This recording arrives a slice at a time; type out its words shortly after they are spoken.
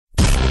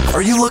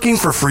Are you looking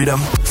for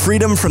freedom?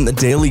 Freedom from the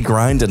daily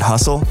grind and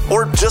hustle?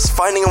 Or just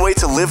finding a way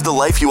to live the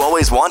life you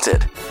always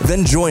wanted?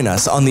 Then join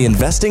us on the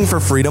Investing for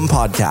Freedom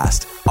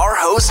podcast. Our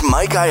host,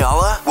 Mike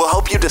Ayala, will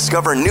help you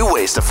discover new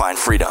ways to find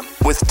freedom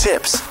with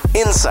tips,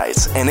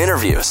 insights, and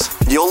interviews.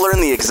 You'll learn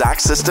the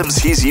exact systems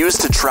he's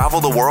used to travel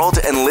the world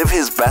and live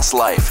his best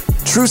life.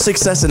 True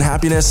success and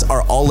happiness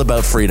are all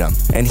about freedom.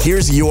 And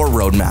here's your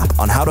roadmap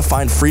on how to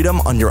find freedom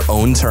on your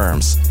own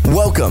terms.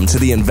 Welcome to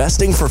the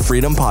Investing for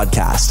Freedom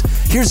podcast.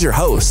 Here's your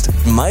host,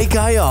 Mike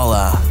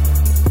Ayala.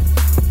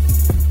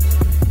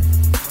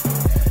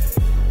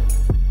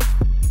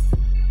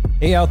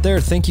 Hey out there,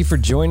 thank you for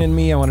joining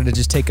me. I wanted to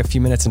just take a few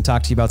minutes and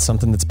talk to you about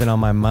something that's been on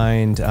my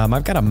mind.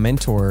 I've got a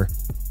mentor.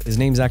 His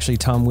name's actually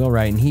Tom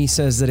Wheelwright, and he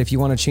says that if you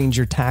want to change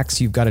your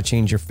tax, you've got to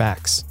change your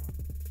facts.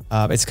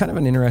 It's kind of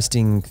an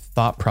interesting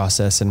thought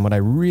process, and what I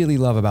really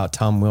love about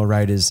Tom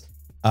Wheelwright is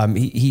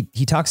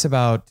he talks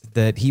about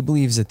that he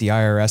believes that the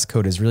IRS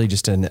code is really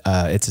just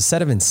it's a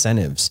set of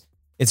incentives.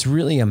 It's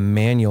really a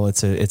manual.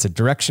 It's a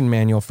direction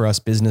manual for us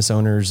business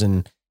owners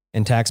and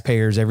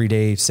taxpayers,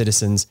 everyday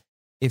citizens.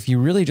 If you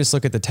really just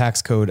look at the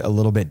tax code a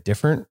little bit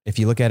different, if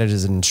you look at it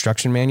as an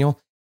instruction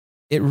manual,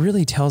 it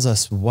really tells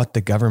us what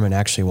the government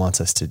actually wants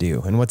us to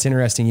do. And what's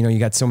interesting, you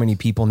got so many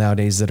people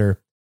nowadays that are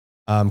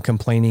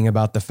complaining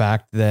about the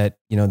fact that,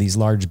 these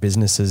large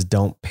businesses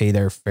don't pay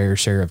their fair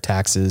share of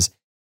taxes.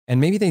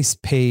 And maybe they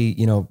pay,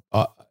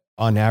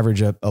 on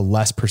average a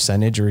less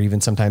percentage or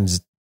even sometimes,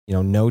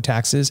 no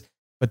taxes.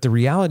 But the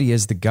reality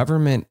is the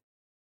government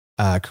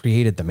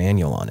created the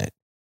manual on it.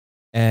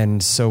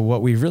 And so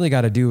what we've really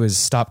got to do is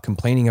stop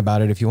complaining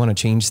about it. If you want to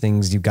change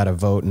things, you've got to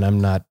vote. And I'm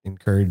not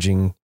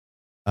encouraging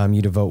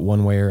you to vote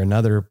one way or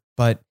another.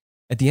 But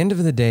at the end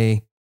of the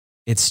day,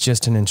 it's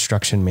just an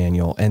instruction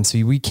manual. And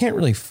so we can't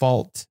really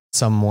fault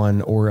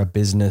someone or a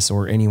business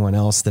or anyone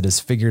else that has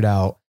figured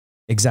out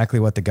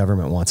exactly what the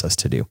government wants us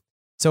to do.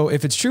 So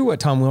if it's true what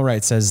Tom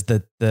Wheelwright says,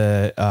 that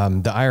the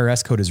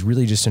IRS code is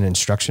really just an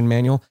instruction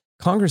manual,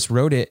 Congress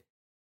wrote it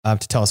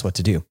to tell us what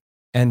to do.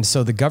 And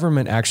so the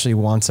government actually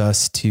wants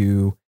us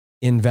to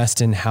invest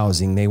in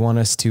housing. They want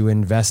us to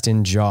invest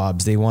in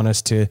jobs. They want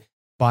us to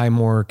buy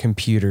more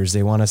computers.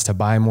 They want us to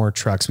buy more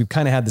trucks. We've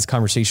kind of had this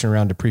conversation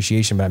around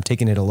depreciation, but I'm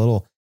taking it a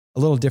little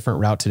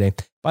different route today.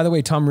 By the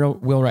way, Tom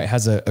Wheelwright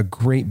has a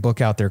great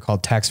book out there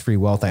called Tax-Free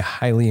Wealth. I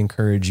highly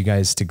encourage you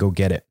guys to go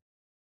get it.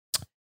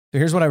 So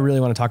here's what I really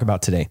want to talk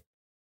about today.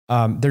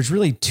 There's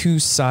really two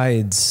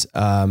sides.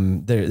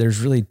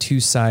 There's really two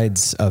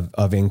sides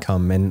of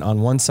income. And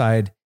on one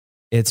side,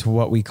 it's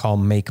what we call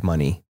make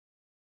money.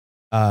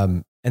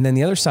 And then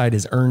the other side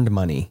is earned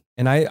money.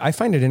 And I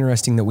find it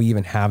interesting that we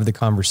even have the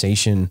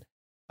conversation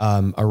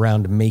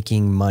around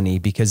making money,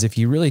 because if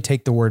you really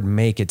take the word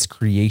make, it's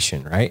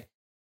creation, right?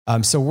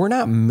 So we're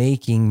not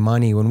making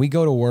money when we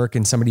go to work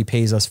and somebody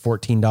pays us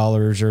 $14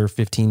 or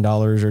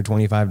 $15 or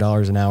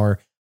 $25 an hour.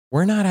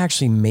 We're not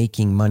actually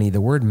making money.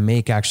 The word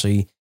make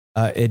actually,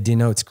 it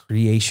denotes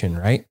creation,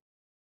 right?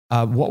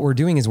 What we're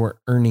doing is we're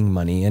earning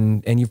money.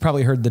 And you've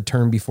probably heard the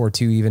term before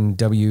too, even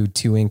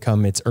W-2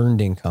 income, it's earned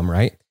income,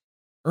 right?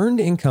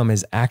 Earned income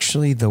is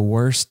actually the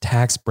worst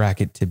tax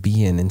bracket to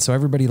be in. And so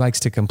everybody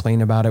likes to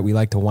complain about it. We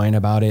like to whine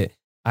about it.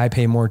 I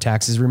pay more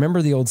taxes.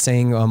 Remember the old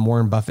saying,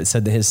 Warren Buffett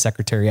said that his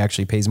secretary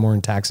actually pays more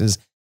in taxes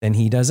than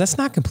he does. That's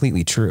not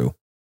completely true.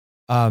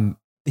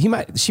 She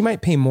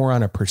might pay more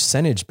on a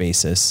percentage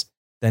basis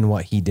than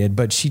what he did,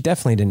 but she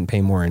definitely didn't pay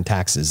more in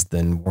taxes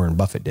than Warren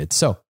Buffett did.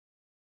 So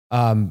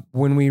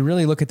when we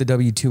really look at the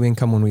W-2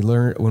 income,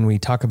 when we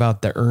talk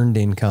about the earned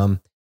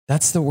income,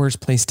 that's the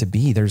worst place to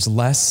be. There's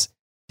less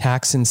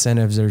tax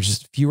incentives. There's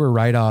just fewer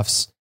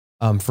write-offs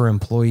for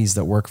employees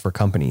that work for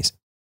companies.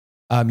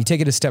 You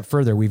take it a step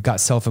further. We've got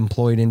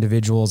self-employed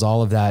individuals,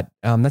 all of that.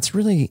 That's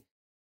really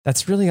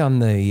on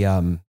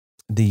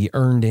the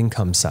earned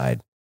income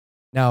side.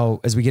 Now,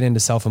 as we get into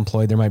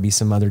self-employed, there might be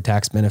some other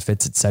tax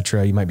benefits, et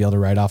cetera. You might be able to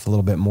write off a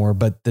little bit more,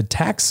 but the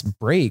tax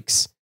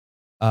breaks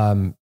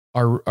are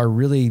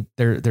really,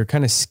 they're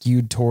kind of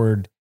skewed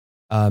toward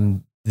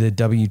the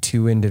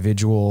W-2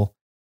 individual.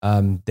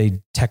 They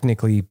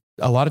technically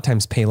a lot of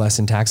times pay less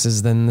in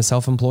taxes than the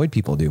self-employed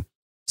people do.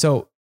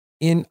 So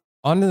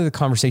onto the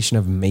conversation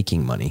of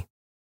making money.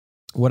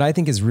 What I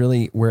think is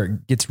really where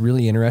it gets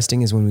really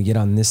interesting is when we get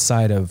on this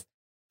side of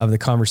the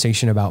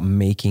conversation about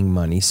making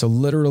money. So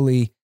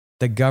literally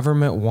the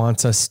government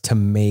wants us to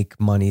make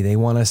money. They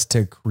want us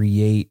to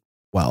create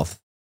wealth.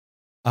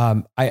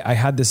 I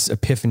had this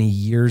epiphany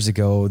years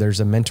ago. There's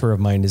a mentor of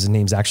mine. His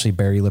name's actually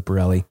Barry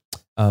Lipparelli.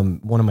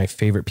 One of my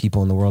favorite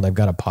people in the world. I've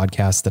got a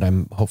podcast that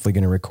I'm hopefully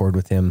going to record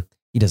with him.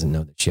 He doesn't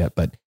know this yet,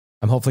 but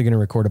I'm hopefully going to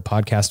record a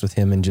podcast with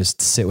him and just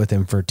sit with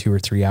him for 2 or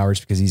 3 hours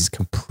because he's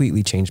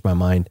completely changed my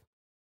mind.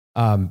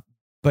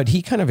 But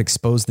he kind of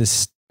exposed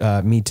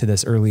me to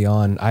this early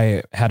on.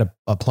 I had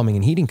a plumbing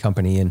and heating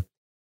company, and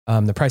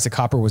the price of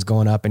copper was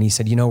going up. And he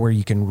said, where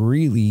you can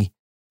really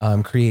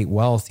create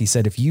wealth. He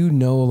said, if you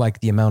know like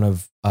the amount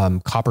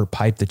of copper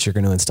pipe that you're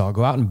going to install,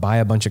 go out and buy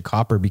a bunch of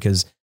copper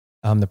because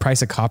the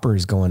price of copper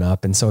is going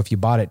up. And so if you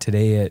bought it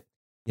today at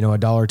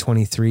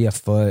 $1.23 a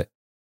foot,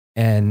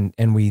 and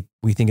we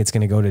think it's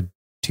going to go to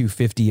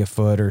 $250 a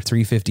foot or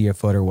 $350 a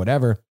foot or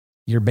whatever,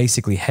 you're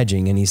basically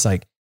hedging. And he's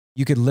like,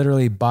 you could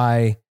literally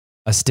buy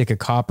a stick of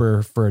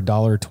copper for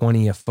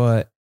 $1.20 a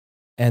foot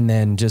and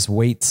then just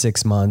wait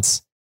 6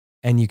 months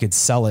and you could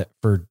sell it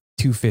for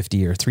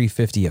 $250 or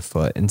 $350 a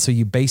foot. And so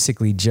you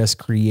basically just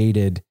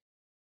created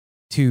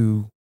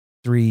 $2,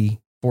 $3,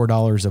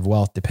 $4 of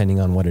wealth, depending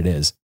on what it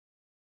is.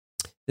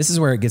 This is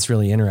where it gets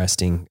really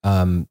interesting.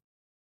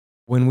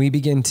 When we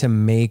begin to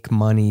make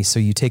money, so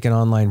you take an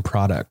online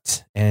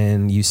product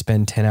and you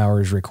spend 10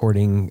 hours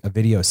recording a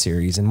video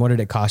series. And what did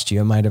it cost you?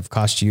 It might have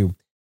cost you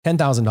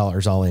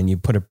 $10,000 all in. You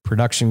put a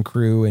production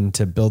crew in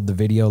to build the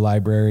video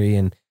library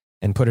and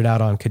put it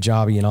out on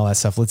Kajabi and all that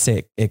stuff. Let's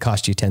say it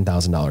cost you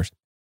 $10,000.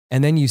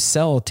 And then you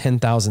sell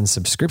 10,000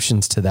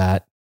 subscriptions to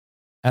that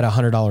at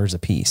 $100 a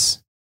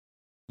piece.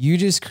 You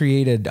just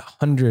created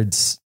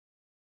hundreds.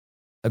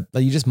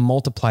 You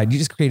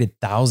just created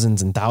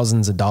thousands and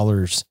thousands of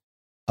dollars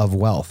of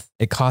wealth.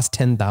 It cost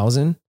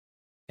 10,000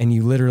 and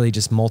you literally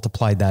just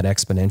multiplied that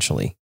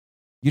exponentially.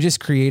 You just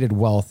created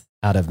wealth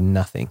out of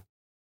nothing.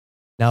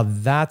 Now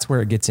that's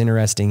where it gets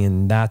interesting,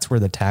 and that's where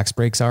the tax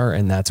breaks are,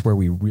 and that's where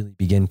we really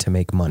begin to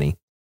make money.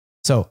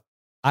 So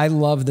I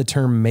love the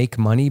term make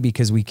money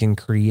because we can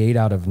create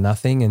out of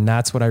nothing. And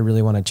that's what I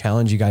really want to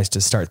challenge you guys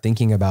to start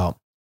thinking about.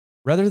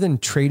 Rather than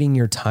trading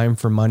your time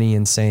for money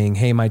and saying,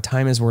 hey, my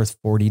time is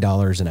worth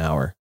 $40 an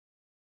hour,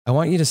 I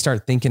want you to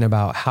start thinking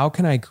about how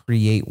can I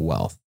create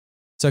wealth?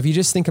 So if you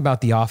just think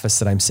about the office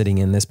that I'm sitting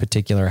in, this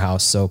particular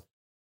house. So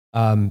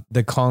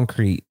the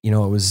concrete, it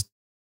was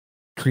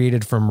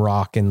created from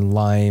rock and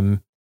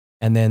lime.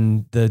 And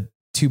then the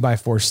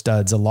 2x4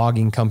 studs, a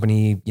logging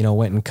company,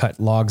 went and cut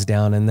logs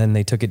down, and then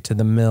they took it to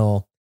the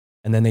mill,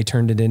 and then they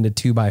turned it into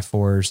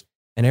 2x4s.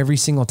 And every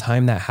single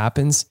time that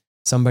happens,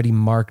 somebody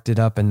marked it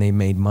up and they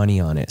made money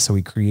on it. So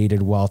we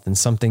created wealth. And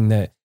something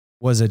that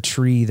was a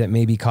tree that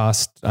maybe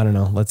cost, I don't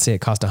know, let's say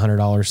it cost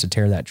 $100 to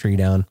tear that tree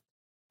down.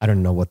 I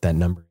don't know what that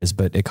number is,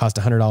 but it cost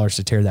 $100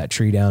 to tear that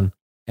tree down.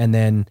 And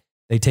then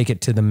they take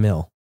it to the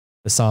mill,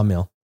 the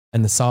sawmill,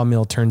 and the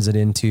sawmill turns it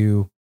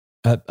into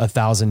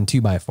 1,000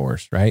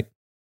 2x4s, right?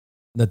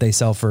 That they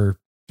sell for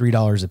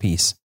 $3 a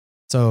piece.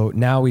 So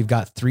now we've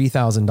got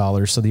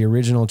 $3,000. So the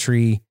original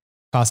tree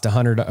cost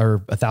 $100 or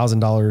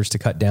 $1,000 to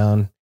cut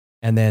down.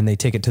 And then they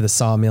take it to the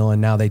sawmill,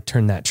 and now they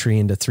turn that tree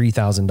into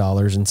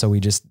 $3,000. And so we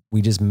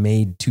just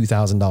made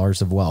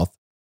 $2,000 of wealth.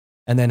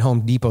 And then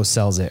Home Depot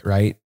sells it,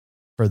 right,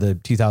 for the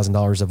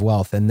 $2,000 of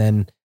wealth. And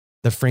then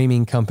the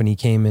framing company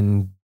came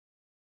and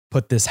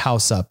put this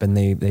house up, and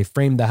they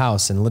framed the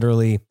house, and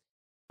literally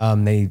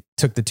they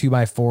took the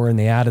 2x4 and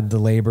they added the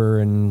labor.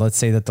 And let's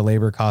say that the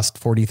labor cost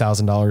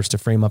 $40,000 to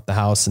frame up the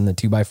house, and the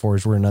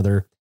 2x4s were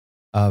another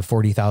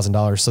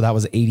 $40,000. So that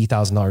was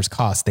 $80,000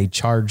 cost. They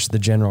charged the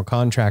general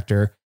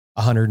contractor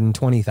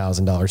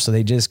 $120,000. So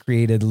they just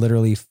created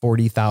literally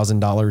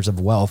 $40,000 of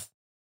wealth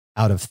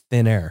out of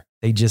thin air.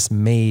 They just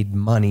made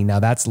money. Now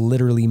that's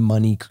literally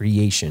money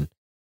creation.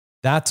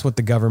 That's what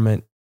the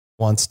government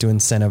wants to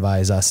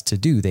incentivize us to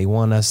do. They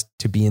want us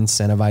to be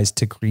incentivized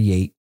to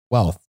create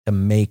wealth, to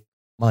make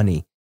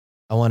money.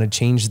 I want to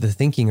change the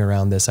thinking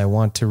around this. I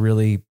want to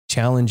really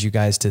challenge you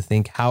guys to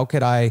think, how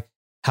can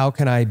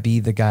I be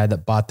the guy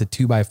that bought the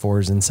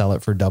 2x4s and sell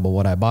it for double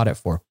what I bought it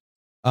for?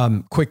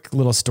 Quick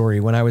little story.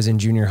 When I was in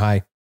junior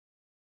high,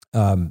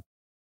 I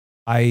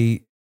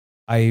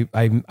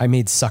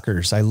made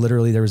suckers.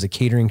 There was a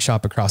catering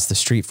shop across the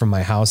street from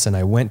my house, and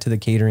I went to the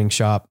catering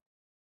shop,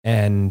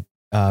 and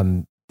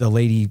the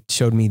lady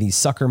showed me these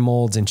sucker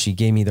molds, and she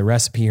gave me the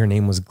recipe. Her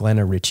name was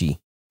Glenna Ritchie,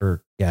 I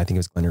think it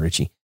was Glenna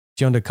Ritchie.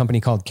 She owned a company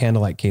called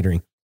Candlelight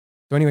Catering.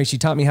 So anyway, she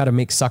taught me how to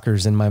make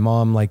suckers, and my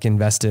mom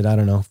invested, I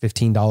don't know,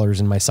 $15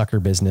 in my sucker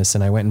business.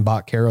 And I went and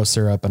bought Caro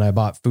syrup, and I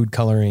bought food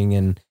coloring,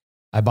 and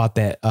I bought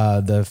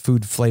the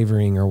food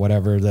flavoring or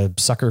whatever, the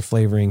sucker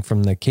flavoring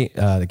from the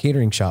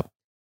catering shop.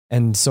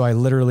 And so I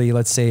literally,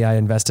 let's say I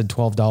invested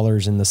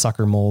 $12 in the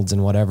sucker molds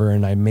and whatever,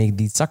 and I made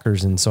these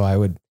suckers. And so I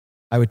would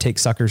take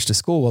suckers to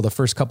school. Well, the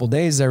first couple of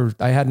days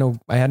I had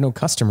no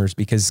customers,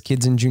 because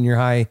kids in junior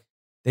high,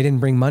 they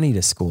didn't bring money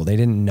to school. They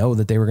didn't know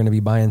that they were going to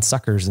be buying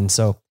suckers. And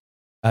so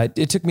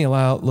it took me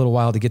a little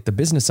while to get the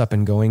business up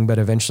and going, but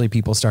eventually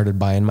people started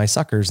buying my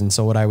suckers. And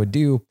so what I would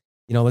do,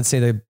 let's say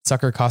the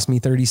sucker cost me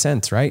 30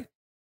 cents, right?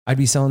 I'd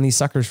be selling these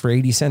suckers for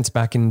 80 cents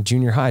back in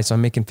junior high. So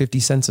I'm making 50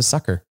 cents a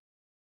sucker.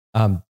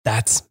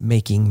 That's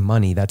making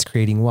money. That's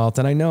creating wealth.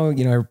 And I know,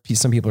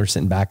 some people are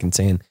sitting back and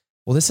saying,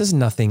 well, this is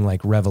nothing like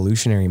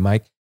revolutionary,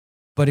 Mike.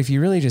 But if you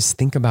really just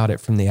think about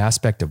it from the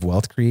aspect of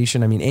wealth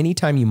creation, I mean,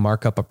 anytime you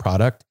mark up a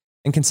product,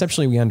 and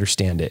conceptually we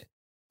understand it,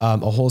 a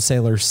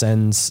wholesaler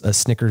sends a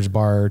Snickers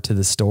bar to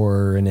the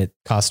store and it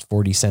costs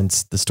 40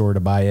 cents the store to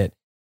buy it.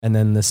 And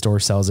then the store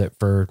sells it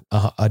for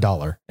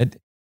 $1.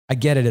 I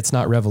get it. It's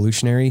not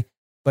revolutionary.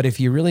 But if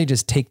you really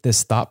just take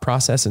this thought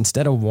process,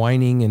 instead of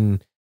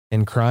whining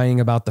and crying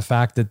about the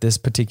fact that this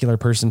particular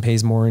person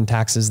pays more in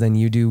taxes than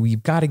you do,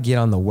 you've got to get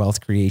on the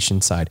wealth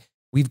creation side.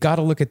 We've got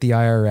to look at the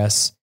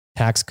IRS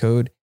tax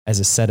code as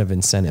a set of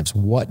incentives.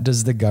 What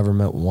does the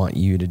government want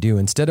you to do?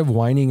 Instead of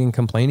whining and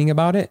complaining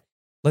about it,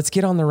 let's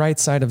get on the right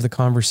side of the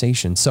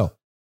conversation. So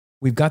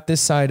we've got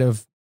this side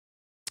of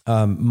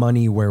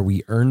money where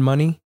we earn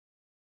money.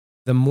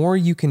 The more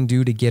you can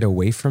do to get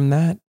away from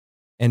that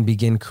and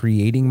begin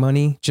creating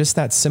money, just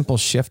that simple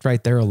shift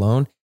right there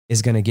alone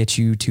is going to get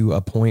you to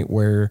a point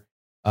where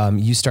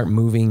you start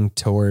moving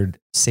toward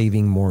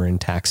saving more in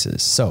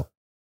taxes. So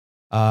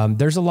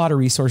there's a lot of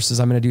resources.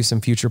 I'm going to do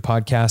some future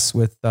podcasts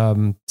with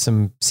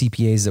some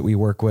CPAs that we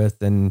work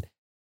with and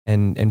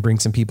bring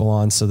some people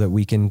on so that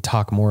we can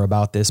talk more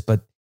about this.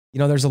 But,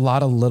 there's a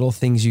lot of little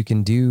things you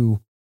can do.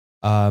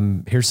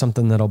 Here's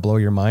something that'll blow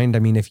your mind. I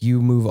mean, if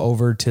you move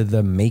over to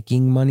the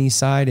making money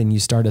side and you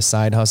start a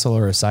side hustle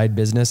or a side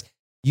business,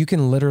 you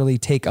can literally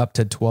take up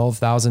to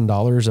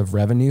 $12,000 of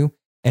revenue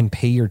and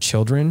pay your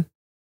children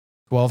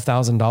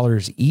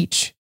 $12,000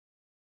 each,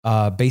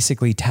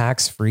 basically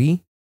tax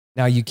free.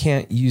 Now you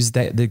can't use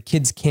that. The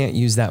kids can't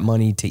use that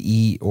money to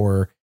eat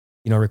or,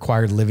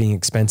 required living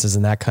expenses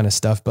and that kind of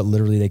stuff, but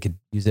literally they could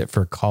use it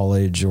for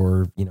college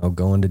or,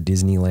 going to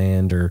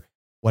Disneyland or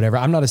whatever.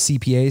 I'm not a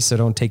CPA, so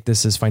don't take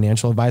this as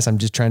financial advice. I'm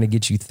just trying to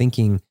get you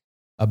thinking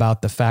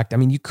about the fact. I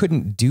mean, you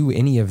couldn't do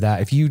any of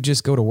that. If you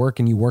just go to work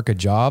and you work a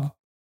job,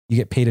 you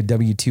get paid a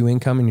W-2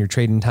 income and you're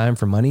trading time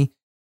for money.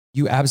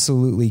 You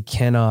absolutely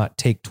cannot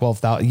take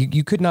 $12,000.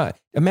 You could not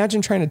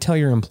imagine trying to tell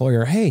your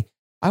employer, hey,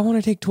 I want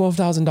to take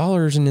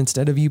 $12,000 and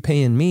instead of you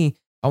paying me,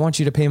 I want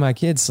you to pay my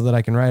kids so that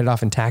I can write it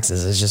off in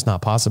taxes. It's just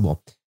not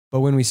possible.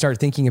 But when we start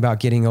thinking about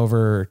getting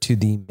over to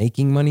the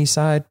making money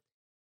side,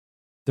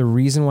 the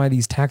reason why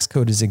these tax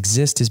codes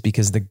exist is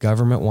because the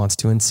government wants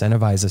to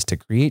incentivize us to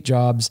create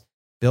jobs,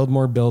 build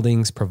more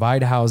buildings,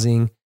 provide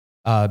housing,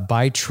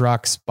 buy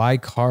trucks, buy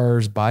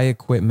cars, buy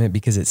equipment,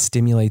 because it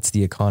stimulates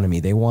the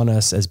economy. They want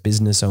us as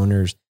business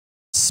owners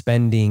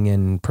spending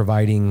and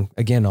providing,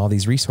 again, all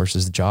these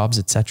resources, jobs,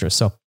 etc.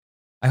 So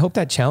I hope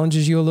that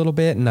challenges you a little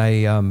bit. And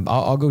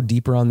I'll go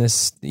deeper on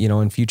this,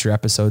 in future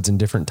episodes and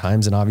different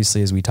times. And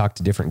obviously, as we talk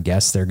to different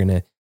guests, they're going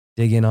to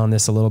dig in on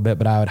this a little bit,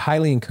 but I would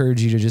highly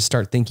encourage you to just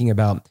start thinking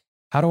about,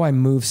 how do I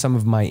move some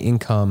of my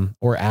income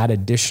or add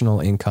additional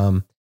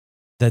income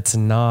that's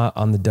not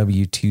on the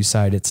W-2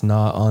 side. It's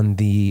not on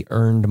the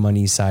earned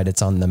money side.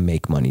 It's on the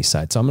make money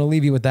side. So I'm going to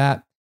leave you with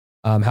that.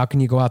 How can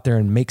you go out there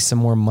and make some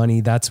more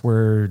money? That's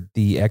where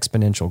the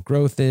exponential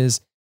growth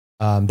is.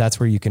 That's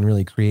where you can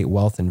really create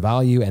wealth and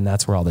value. And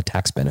that's where all the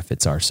tax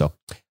benefits are. So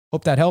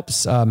hope that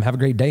helps. Have a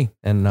great day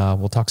and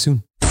we'll talk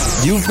soon.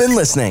 You've been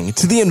listening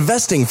to the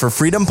Investing for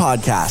Freedom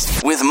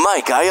podcast with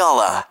Mike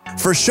Ayala.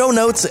 For show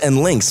notes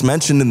and links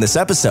mentioned in this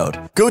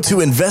episode, go to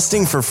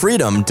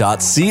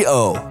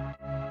investingforfreedom.co.